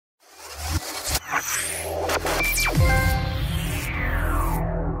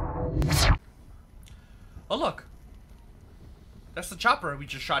Oh look, that's the chopper we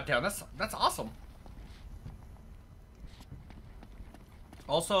just shot down. That's awesome.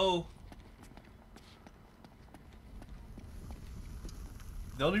 Also,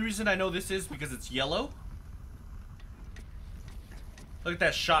 the only reason I know this is because it's yellow. Look at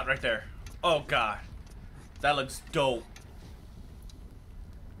that shot right there. Oh god, that looks dope.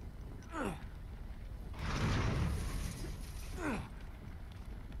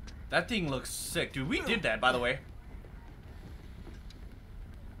 That thing looks sick, dude. We did that, by the way.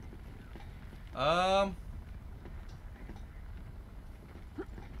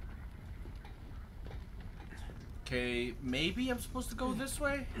 Okay, maybe I'm supposed to go this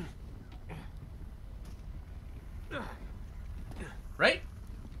way? Right?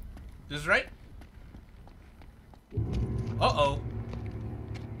 This is right? Uh-oh.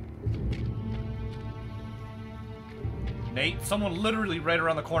 Nate, someone literally right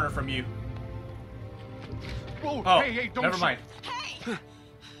around the corner from you. Whoa, Oh, hey, don't never mind. Hey!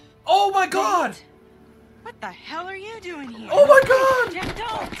 Oh my god! What the hell are you doing here? Oh my god! Jeff,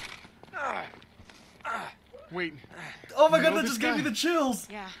 don't! Wait. Oh my You god, know that this just gave me guy? the chills!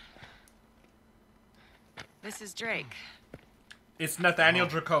 Yeah. This is Drake. It's Nathaniel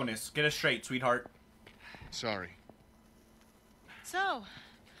Draconis. Get it straight, sweetheart. Sorry. So,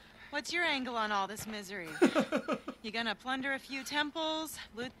 what's your angle on all this misery? You gonna plunder a few temples,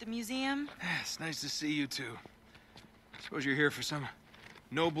 loot the museum? It's nice to see you two. Suppose you're here for some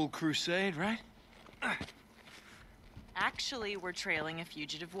noble crusade, right? Actually, we're trailing a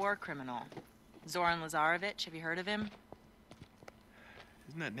fugitive war criminal. Zoran Lazarevic, have you heard of him?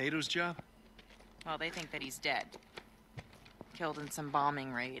 Isn't that NATO's job? Well, they think that he's dead. Killed in some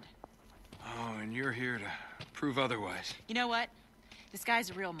bombing raid. Oh, and you're here to prove otherwise. You know what? This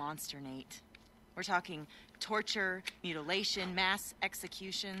guy's a real monster, Nate. We're talking torture, mutilation, mass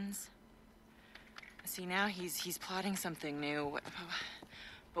executions. See, now he's plotting something new.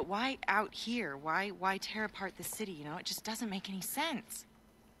 But why out here? Why tear apart the city, you know? It just doesn't make any sense.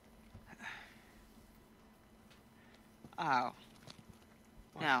 Oh.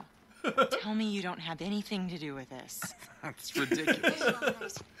 No. Tell me you don't have anything to do with this. That's ridiculous.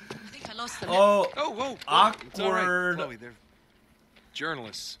 I think I lost them. Oh, Oh, whoa. It's all right, awkward. Chloe, they're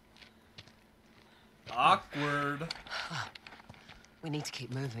journalists. Awkward. We need to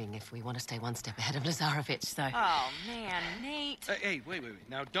keep moving if we want to stay one step ahead of Lazarevic, so... Oh, man, Nate. Hey, wait.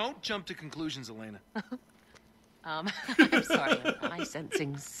 Now, don't jump to conclusions, Elena. I'm sorry, I'm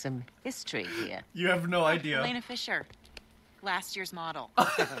sensing some history here. You have no idea. Elena Fisher. Last year's model.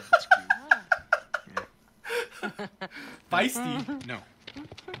 That's cute. Feisty. No.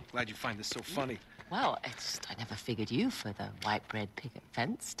 Glad you find this so funny. Well, it's just I never figured you for the white bread picket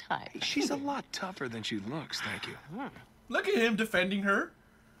fence type. She's a lot tougher than she looks, thank you. Look at him defending her.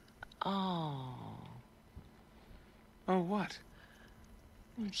 Oh, Oh, what?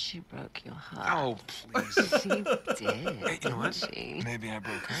 she broke your heart. Oh, please. She did, Hey, you know what? didn't she? Maybe I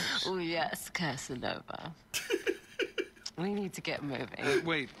broke hers. Oh, yes, Casanova. We need to get moving.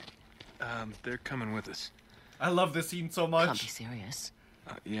 Wait. They're coming with us. I love this scene so Can't be much. serious.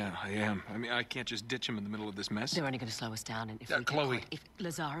 Yeah, I am. I mean, I can't just ditch them in the middle of this mess. They're only going to slow us down, and if we get Chloe. caught, if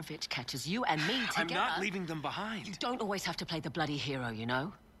Lazarevic catches you and me together... I'm not leaving them You behind. don't always have to play the bloody hero, you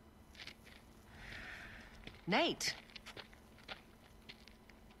know? Nate.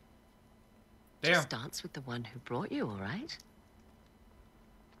 Damn. Just dance with the one who brought you, all right?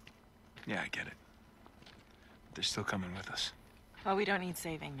 Yeah, I get it. They're still coming with us. Well, we don't need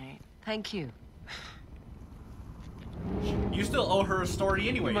saving, Nate. Thank you. You still owe her a story You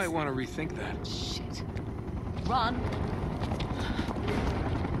anyways. might want to rethink that. Shit. Run.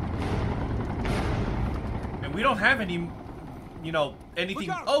 And we don't have any, you know, anything.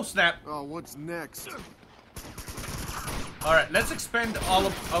 Oh, snap. Oh, what's next? Alright, let's expend all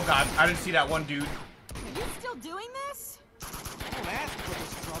of. Oh, God. I didn't see that one dude. Are you still doing this?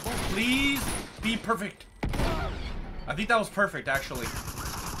 Please be perfect. I think that was perfect, actually.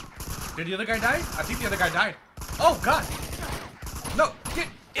 Did the other guy die? I think the other guy died. Oh, God. No, get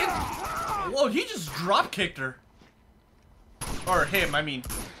in. Whoa, he just drop kicked her. Or him, I mean.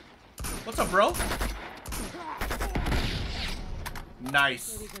 What's up, bro?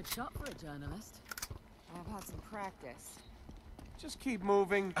 Nice. Pretty good shot for a journalist. I've had some practice. Just keep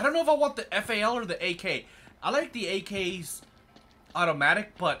moving. I don't know if I want the FAL or the AK. I like the AK's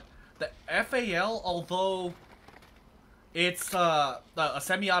automatic, but the FAL, although it's a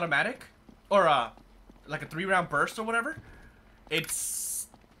semi-automatic or like a 3-round burst or whatever, it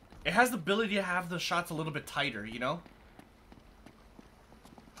has the ability to have the shots a little bit tighter, you know?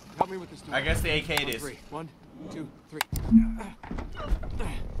 Help me with this door. I guess the AK it is. 1, 2, 3.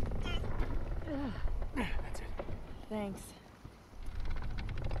 Thanks.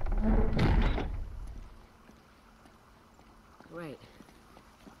 Wait.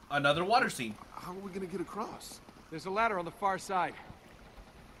 Another water scene. How are we gonna get across? There's a ladder on the far side.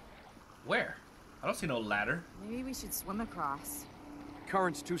 Where? I don't see no ladder. Maybe we should swim across.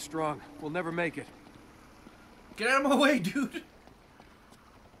 Current's too strong. We'll never make it. Get out of my way, dude.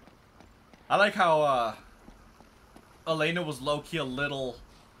 I like how Elena was low-key a little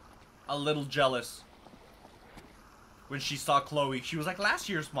jealous when she saw Chloe. She was like last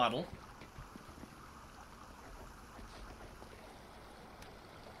year's model.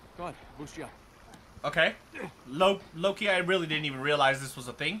 Go on, boost you up. Okay. Low-key, I really didn't even realize this was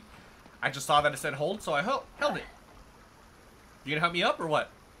a thing. I just saw that it said hold, so I held it. You gonna help me up or what?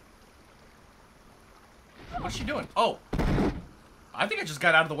 What's she doing? Oh. I think I just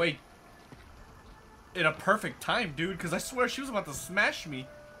got out of the way in a perfect time, dude, because I swear she was about to smash me.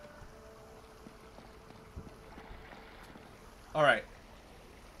 Alright.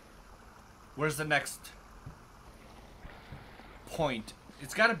 Where's the next point?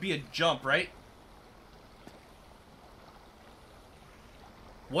 It's gotta be a jump, right?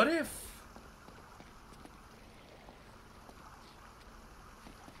 What if...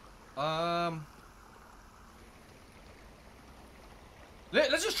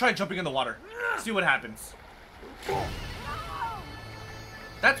 Let's just try jumping in the water. See what happens.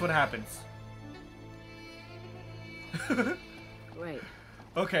 That's what happens. Wait.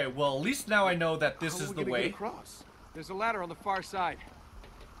 Okay, well, at least now I know that this How is are we the gonna get way. across? There's a ladder on the far side.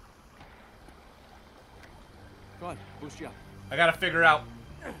 Go on, boost you up. I gotta figure out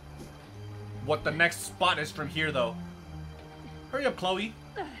what the next spot is from here, though. Hurry up, Chloe.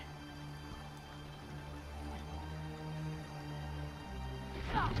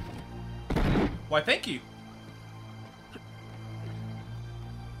 Why, thank you.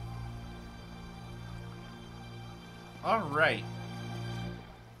 Alright.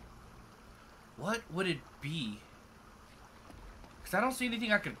 What would it be? Because I don't see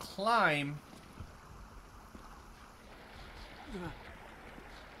anything I could climb.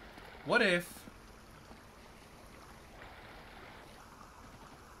 What if...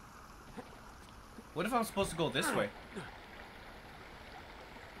 What if I'm supposed to go this way?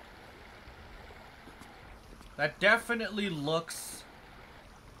 That definitely looks...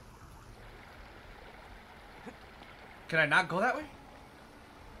 Can I not go that way?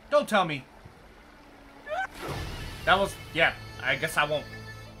 Don't tell me. That was... Yeah, I guess I won't.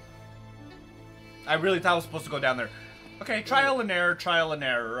 I really thought I was supposed to go down there. Okay, trial and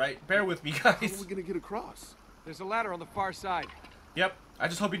error, right? Bear with me, How are guys. we gonna get across? There's a ladder on the far side. Yep, I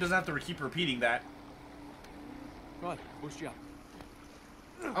just hope he doesn't have to keep repeating that. Go on, boost you up.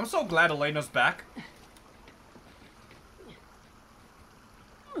 I'm so glad Elena's back.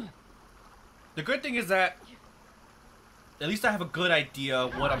 The good thing is that at least I have a good idea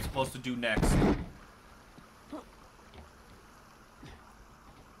of what I'm supposed to do next.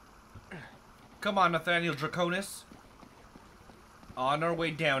 Come on, Nathaniel Draconis. On our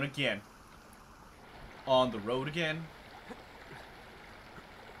way down again. On the road again.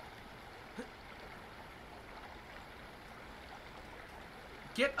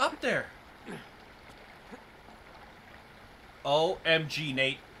 Get up there. OMG,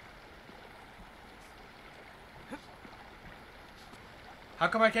 Nate. How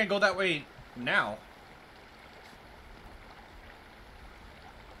come I can't go that way now?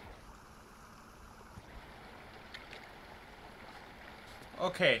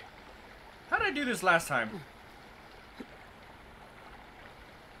 Okay. How did I do this last time?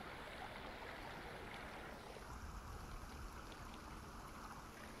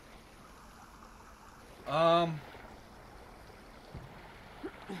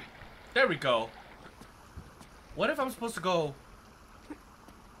 There we go. What if I'm supposed to go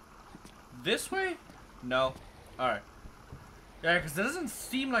this way? No. Alright. Yeah, because it doesn't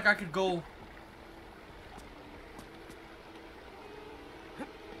seem like I could go...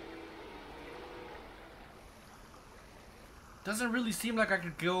 Doesn't really seem like I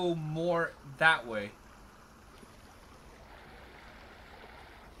could go more that way.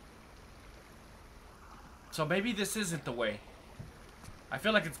 So maybe this isn't the way. I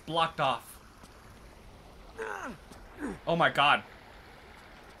feel like it's blocked off. Oh my god.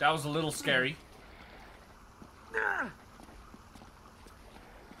 That was a little scary.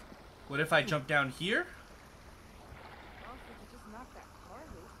 What if I jump down here?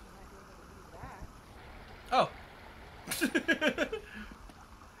 Oh.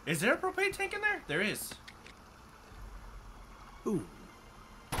 Is there a propane tank in there? There is. Ooh.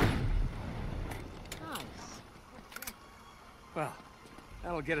 Well,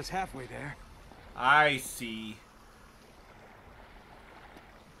 that'll get us halfway there. I see.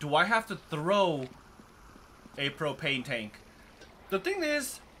 do I have to throw a propane tank? The thing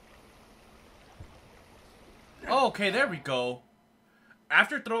is... Oh, okay, there we go.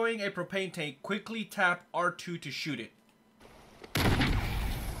 After throwing a propane tank, quickly tap R2 to shoot it.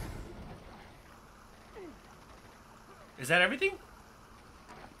 Is that everything?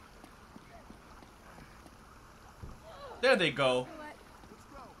 There they go.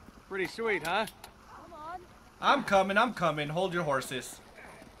 Pretty sweet, huh? I'm coming, I'm coming. Hold your horses.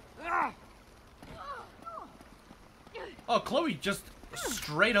 Oh, Chloe just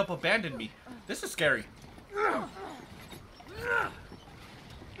straight up abandoned me. This is scary.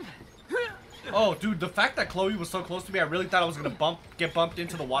 Oh, dude, the fact that Chloe was so close to me, I really thought I was gonna get bumped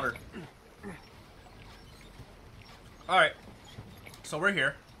into the water. Alright. So we're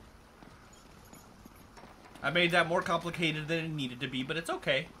here. I made that more complicated than it needed to be, but it's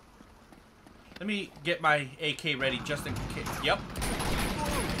okay. Let me get my AK ready just in case. Yep.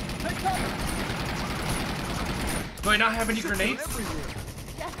 Do I not have any grenades?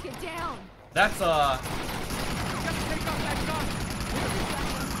 Jeff, get down. That's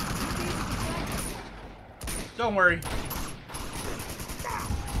Don't worry.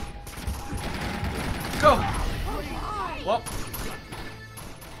 Go. Well,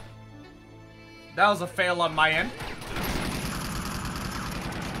 that was a fail on my end.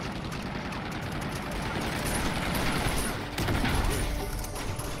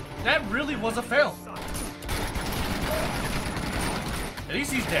 That really was a fail. At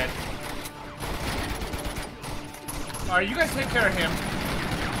least he's dead. Alright, you guys take care of him.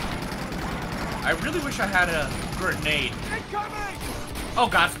 I really wish I had a grenade. Oh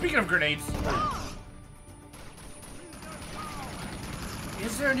god, speaking of grenades.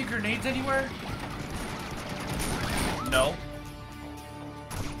 Is there any grenades anywhere? No.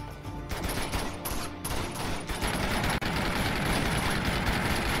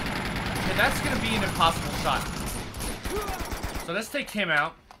 Okay, that's gonna be an impossible shot. So let's take him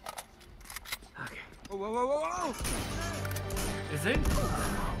out. Okay. Whoa, whoa, whoa, whoa, whoa! Is it?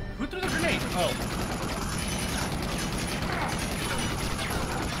 Who threw the grenade? Oh.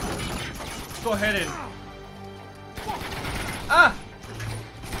 Let's go ahead and... Ah!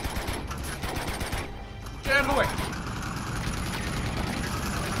 Get out of the way.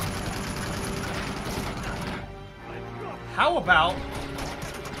 How about...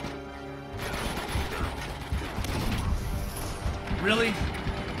 Really?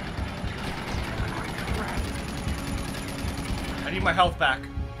 I need my health back.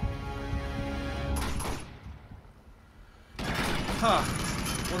 Huh.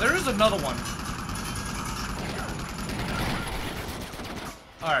 Well, there is another one.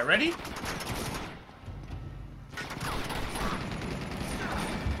 Alright, ready?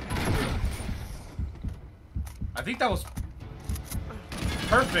 I think that was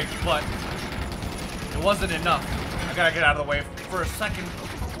perfect, but it wasn't enough. I gotta get out of the way for a second.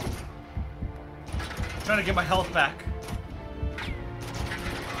 I'm trying to get my health back.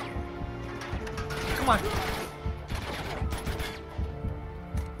 Come on.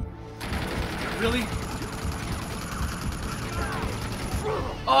 Really?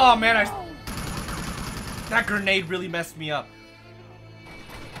 Oh man, that grenade really messed me up.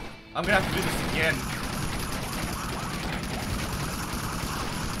 I'm gonna have to do this again.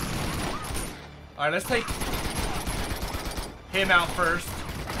 Alright, let's take him out first.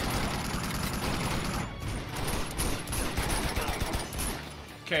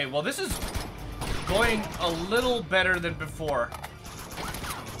 Okay, well this is going a little better than before.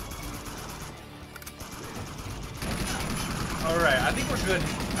 Alright, I think we're good.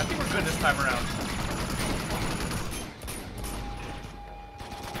 I think we're good this time around.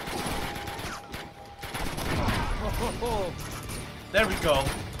 There we go.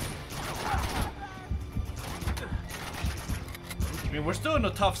 I mean, we're still in a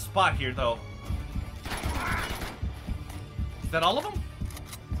tough spot here, though. Is that all of them?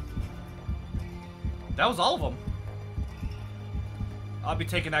 That was all of them. I'll be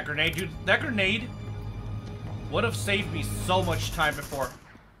taking that grenade. Dude, that grenade would have saved me so much time before.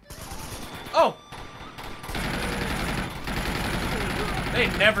 Oh! They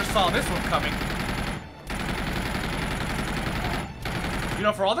never saw this one coming. You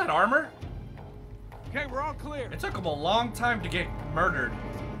know, for all that armor, Okay, we're all clear. it took him a long time to get murdered.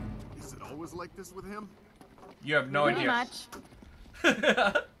 Is it always like this with him? You have no Pretty idea.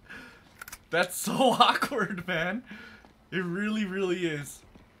 much. That's so awkward, man. It really, really is.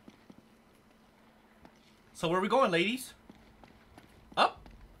 So where are we going, ladies? Up.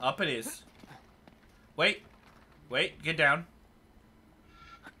 Up it is. Wait. Wait, get down.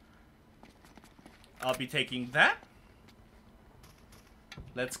 I'll be taking that.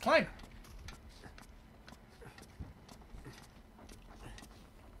 Let's climb.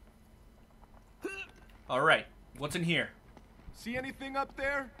 Alright, what's in here? See anything up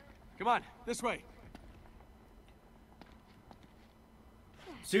there? Come on, this way.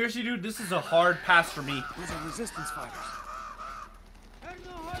 Seriously, dude, this is a hard pass for me. Those are resistance fighters.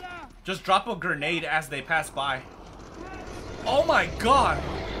 Just drop a grenade as they pass by. Oh my god!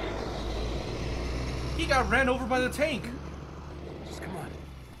 He got ran over by the tank. Just come on.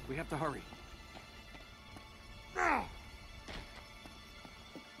 We have to hurry. That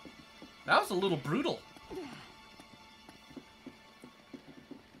was a little brutal.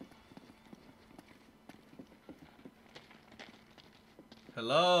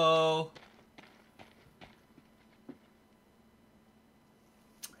 Hello?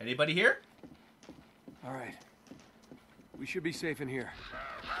 Anybody here? All right. We should be safe in here.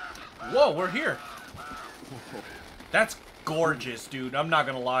 Whoa, we're here. That's gorgeous, dude. I'm not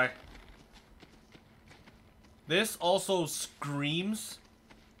gonna lie. This also screams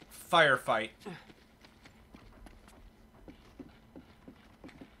firefight.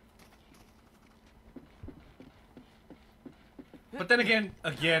 But then again,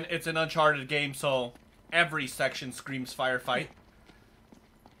 it's an Uncharted game, so every section screams firefight.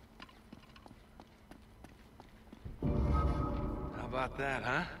 How about that,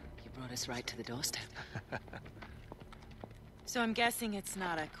 huh? You brought us right to the doorstep. So I'm guessing it's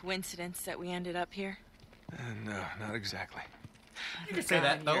not a coincidence that we ended up here? No, not exactly. You can say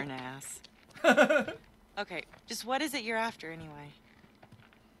that, God, though. you're an ass. Okay, just what is it you're after, anyway?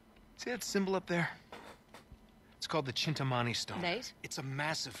 See that symbol up there? It's called the Chintamani Stone. Nate? It's a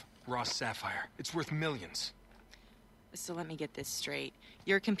massive raw sapphire. It's worth millions. So let me get this straight.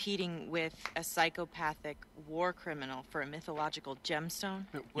 You're competing with a psychopathic war criminal for a mythological gemstone?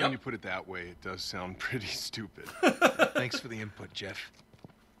 When Yep. you put it that way, it does sound pretty stupid. Thanks for the input, Jeff.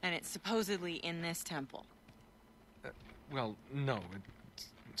 And it's supposedly in this temple. Well, no.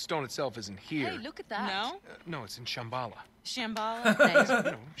 Stone itself isn't here. Hey, look at that. No? No, it's in Shambhala. Shambhala? Nate,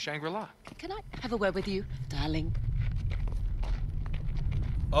 You know, Shangri-La. can I have a word with you, darling?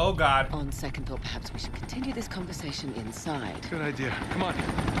 Oh god. On second thought, perhaps we should continue this conversation inside. Good idea. Come on.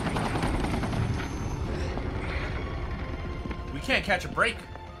 We can't catch a break.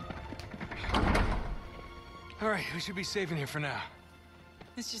 All right, we should be safe in here for now.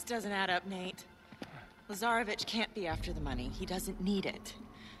 This just doesn't add up, Nate. Lazarevich can't be after the money. He doesn't need it.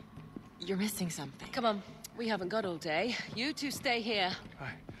 You're missing something. Come on, we haven't got all day. You two stay here. All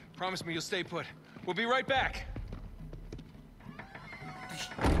right. Promise me you'll stay put. We'll be right back.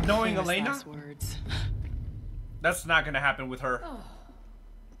 Knowing Famous ELENA, last words. that's not gonna happen with her.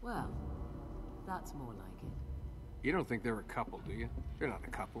 Well, that's more like it. You don't think they're a couple, do you? They're not a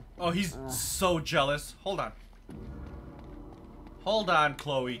couple. Oh, he's so jealous. Hold on. Hold on,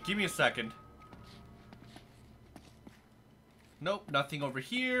 Chloe. Give me a second. Nope, nothing over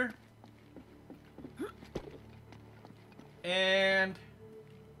here. And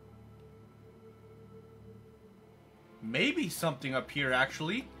maybe something up here,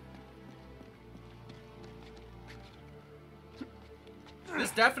 actually.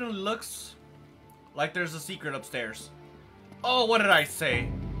 This definitely looks like there's a secret upstairs. Oh, what did I say?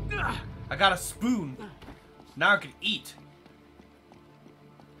 I got a spoon. Now I can eat.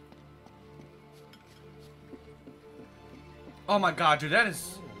 Oh my god, dude, that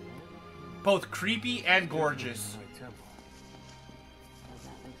is both creepy and gorgeous. That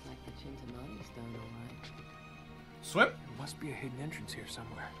looks like the Chintamani stone, all right. Swim? There must be a hidden entrance here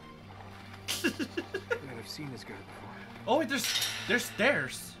somewhere. I've seen this guy before. Oh, wait, there's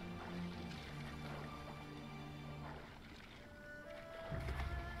stairs.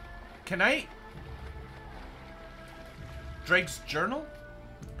 Can I? Drake's journal?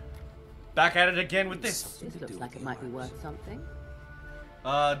 Back at it again with this. This looks like it might be worth something.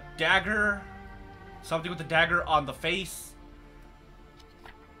 Dagger. Something with the dagger on the face.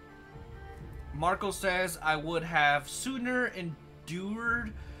 Marco says, I would have sooner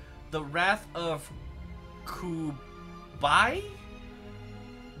endured the wrath of Kublai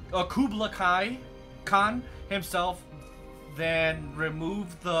Khan himself than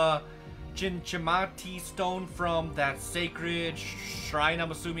remove the Chintamani stone from that sacred shrine,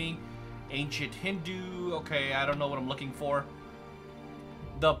 I'm assuming. Ancient Hindu. Okay, I don't know what I'm looking for.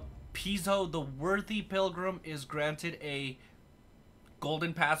 The Pizzo, the worthy pilgrim, is granted a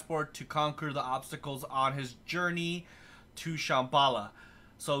golden passport to conquer the obstacles on his journey to Shambhala.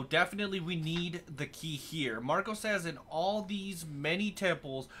 So definitely we need the key here. Marco says in all these many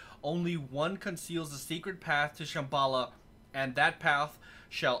temples, only one conceals the secret path to Shambhala, and that path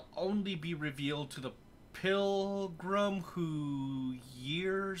shall only be revealed to the pilgrim who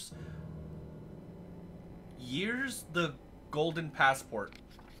years the golden passport.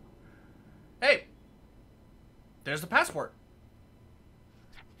 Hey! There's the passport.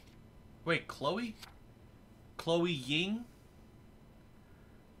 Wait, Chloe? Chloe Ying?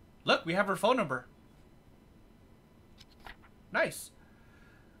 Look, we have her phone number. Nice.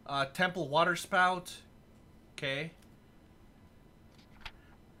 Temple water spout. Okay.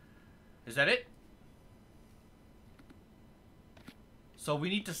 Is that it? So we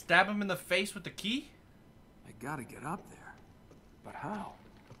need to stab him in the face with the key? I gotta get up there. But how?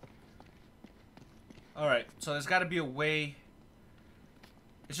 Alright, so there's gotta be a way.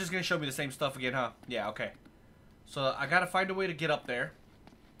 It's just gonna show me the same stuff again, huh? Yeah, okay. So I gotta find a way to get up there.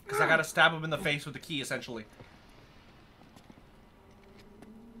 Because I gotta stab him in the face with the key, essentially.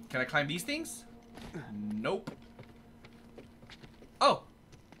 Can I climb these things? Nope. Oh!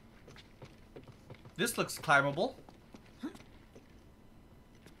 This looks climbable.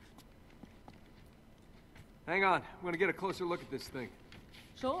 Hang on. I'm gonna get a closer look at this thing.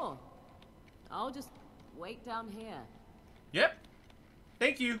 Sure. I'll just wait down here. Yep.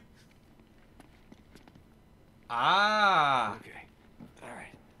 Thank you. Ah. Okay. All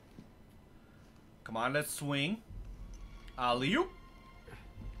right. Come on, let's swing. Alley-oop.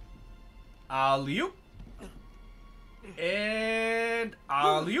 Alley-oop. And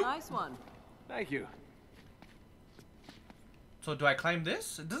alley-oop. Nice one. Thank you. So do I climb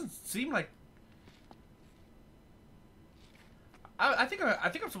this? It doesn't seem like. I think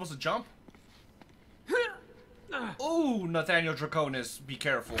I'm supposed to jump. Ooh, Nathaniel Draconis, be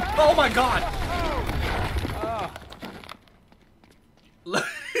careful. Oh my god!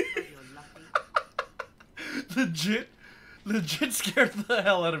 Legit scared the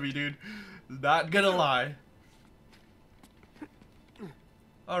hell out of me, dude. Not gonna lie.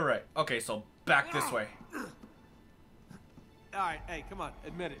 Alright, okay, so back this way. All right. Hey, come on.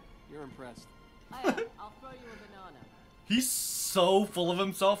 Admit it. You're impressed. I'll throw you a banana. He's so full of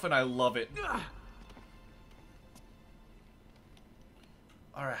himself, and I love it.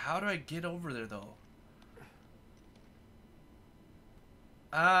 Alright, how do I get over there, though?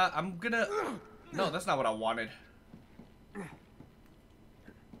 I'm gonna... No, that's not what I wanted.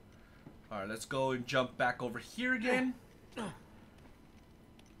 Alright, let's go and jump back over here again.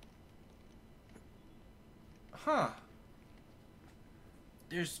 Huh.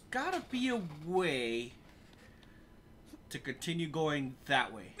 There's gotta be a way to continue going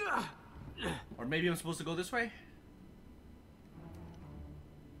that way. Or maybe I'm supposed to go this way?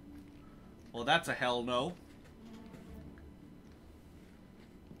 Well, that's a hell no.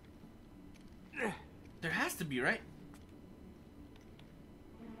 There has to be, right?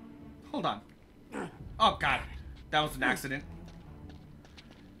 Hold on. Oh, God. That was an accident.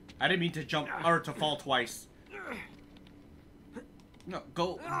 I didn't mean to jump or to fall twice. No,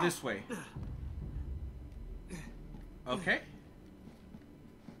 go this way. Okay.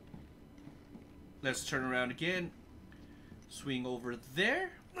 Let's turn around again. Swing over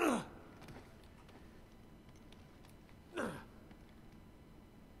there.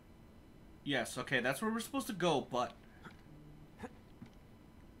 Yes, okay, that's where we're supposed to go, but...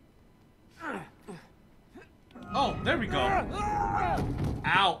 Oh, there we go. Ow,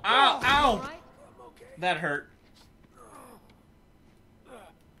 ow, ow! That hurt.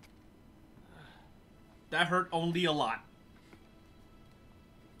 That hurt only a lot.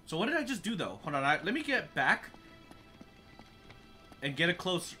 So what did I just do, though? Hold on, let me get back and get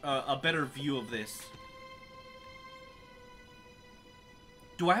a better view of this.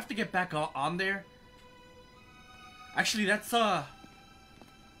 Do I have to get back on there? Actually, that's, I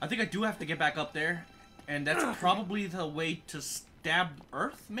think I do have to get back up there. And that's probably the way to stab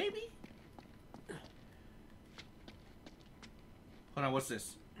Earth, maybe? Hold on, what's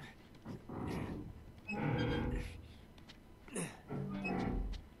this?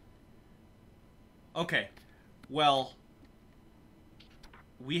 Okay. Well,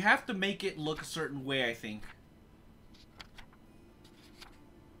 we have to make it look a certain way, I think.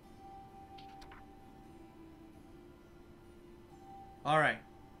 Alright.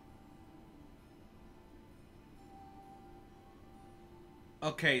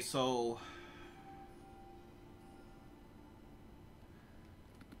 Okay, so...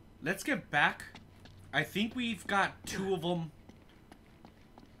 let's get back. I think we've got 2 of them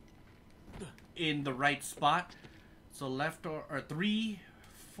in the right spot. So left or 3,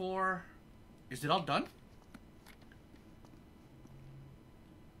 4... Is it all done?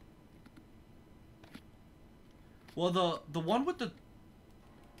 Well, the one with the...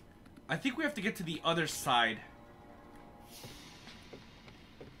 I think we have to get to the other side.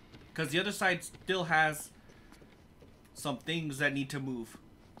 Because the other side still has some things that need to move.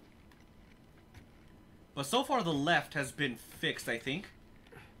 But so far the left has been fixed, I think.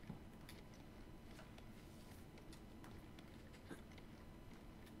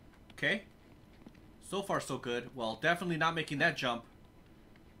 Okay. So far so good. Well, definitely not making that jump.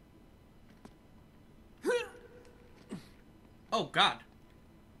 Oh god.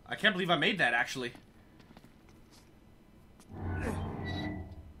 I can't believe I made that, actually.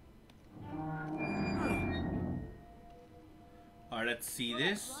 Alright, let's see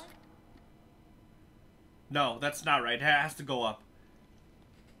this. No, that's not right. It has to go up.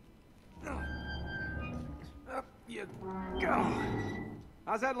 Up you go.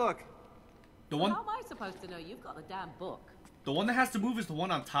 How's that look? The one, How am I supposed to know? You've got the damn book. the one that has to move is the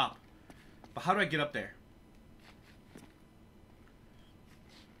one on top. But how do I get up there?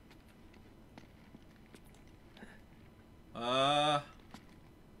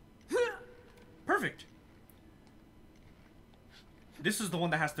 Perfect. This is the one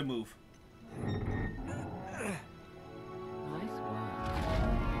that has to move. Nice work.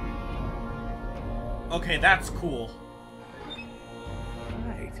 Okay, that's cool.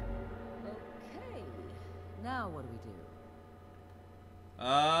 Right. Okay. Now what do we do?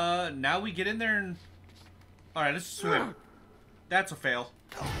 Now we get in there and... Alright, let's swim. That's a fail.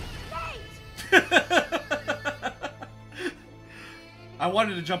 I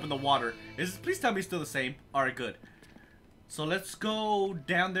wanted to jump in the water. Please tell me it's still the same. Alright, good. So let's go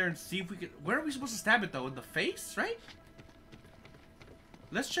down there and see if we can... Where are we supposed to stab it, though? In the face, right?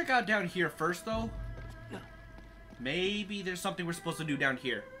 Let's check out down here first, though. Maybe there's something we're supposed to do down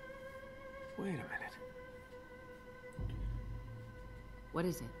here. Wait a minute. What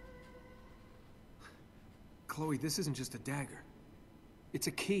is it? Chloe, this isn't just a dagger. It's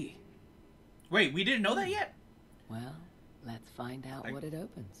a key. Wait, we didn't know that yet? Well, let's find out what it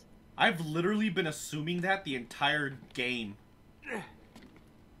opens. I've literally been assuming that the entire game.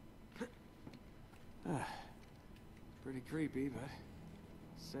 Pretty creepy, but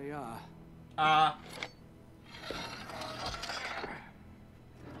say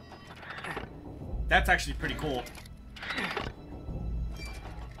That's actually pretty cool.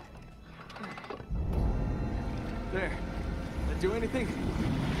 There. That do anything?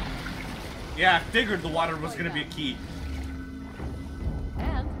 Yeah, I figured the water was gonna be a key.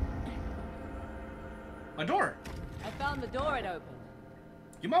 And A door. I found the door it opened.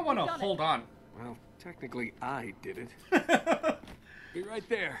 You might want to Done it. hold on. Well, technically I did it. Be right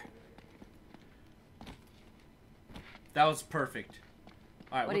there. That was perfect.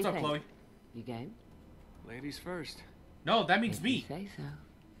 Alright, What what's do you up, think? Chloe? You game? Ladies first. No, that means If me. you say so.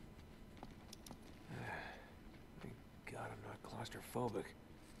 Thank God I'm not claustrophobic.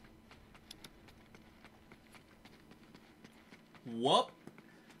 Whoop.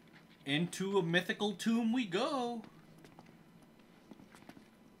 Into a mythical tomb we go.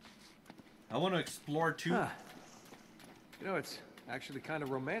 I want to explore too. Huh. You know, it's actually kind of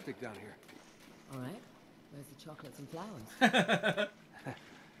romantic down here. All right. Where's the chocolates and flowers?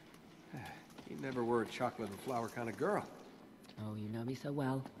 You never were a chocolate and flower kind of girl. Oh, you know me so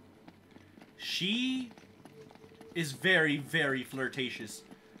well. She is very, very flirtatious.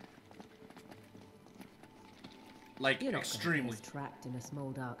 Like, You're not extremely. Gonna get us trapped in a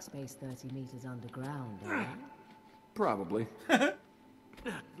small dark space 30 meters underground, are you? Probably. A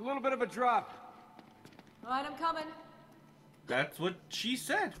little bit of a drop. All right, I'm coming. That's what she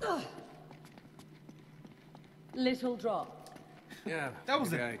said. Little drop. Yeah, That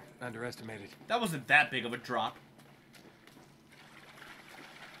was maybe a- I underestimated. That wasn't that big of a drop.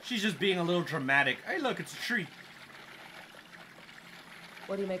 She's just being a little dramatic. Hey, look, it's a tree.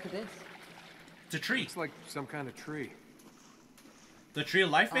 What do you make of this? It's a tree. It's like some kind of tree. The tree of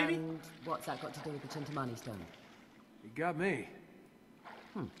life, maybe? And what's that got to do with the Chintamani stone? You got me.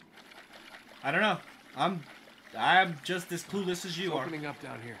 I don't know. I'm just as clueless as you It's are. opening up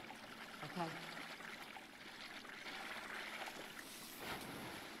down here. Okay.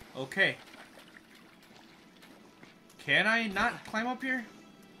 Okay. Can I not climb up here?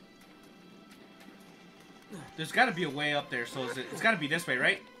 There's got to be a way up there, so it's got to be this way,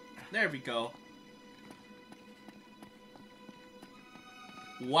 right? There we go.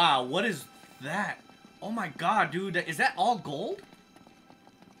 Wow, what is that? Oh my god, dude. Is that all gold?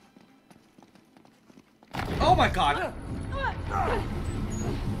 Oh my god.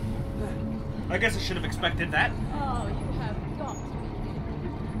 I guess I should have expected that. Oh, you have got to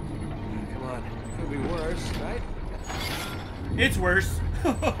Come on. Could be worse, right? It's worse.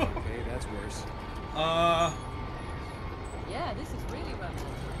 Okay, that's worse. Yeah, this is really romantic.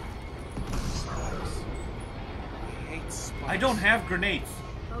 Spikes. I hate spikes. I don't have grenades.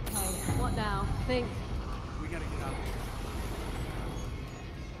 Okay, Okay, what now? Think. We gotta get out of here.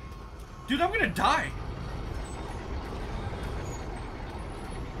 Dude, I'm gonna die.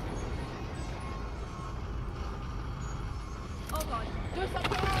 Oh god, do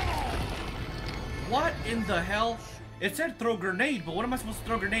something! What in the hell? It said throw grenade, but what am I supposed to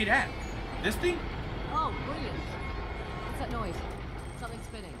throw grenade at? This thing? Oh, brilliant. What's that noise? Something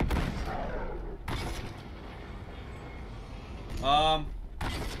spinning.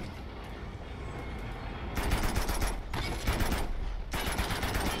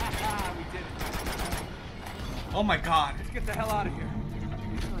 We did it. Oh my god. Let's get the hell out of here.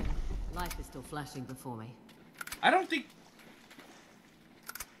 Sorry, life is still flashing before me. I don't think...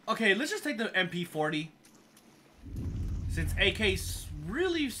 Okay, let's just take the MP40. Since AKs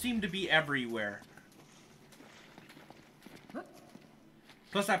really seem to be everywhere.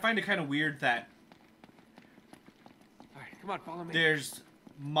 Plus, I find it kind of weird that All right, come on, follow me. there's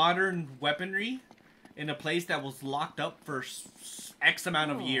modern weaponry in a place that was locked up for X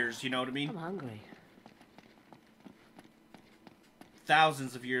amount of years, you know what I mean? I'm hungry.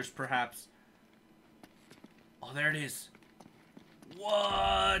 Thousands of years, perhaps. Oh, there it is.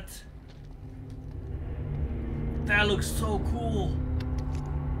 What? That looks so cool.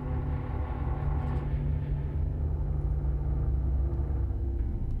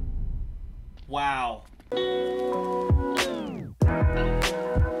 Wow.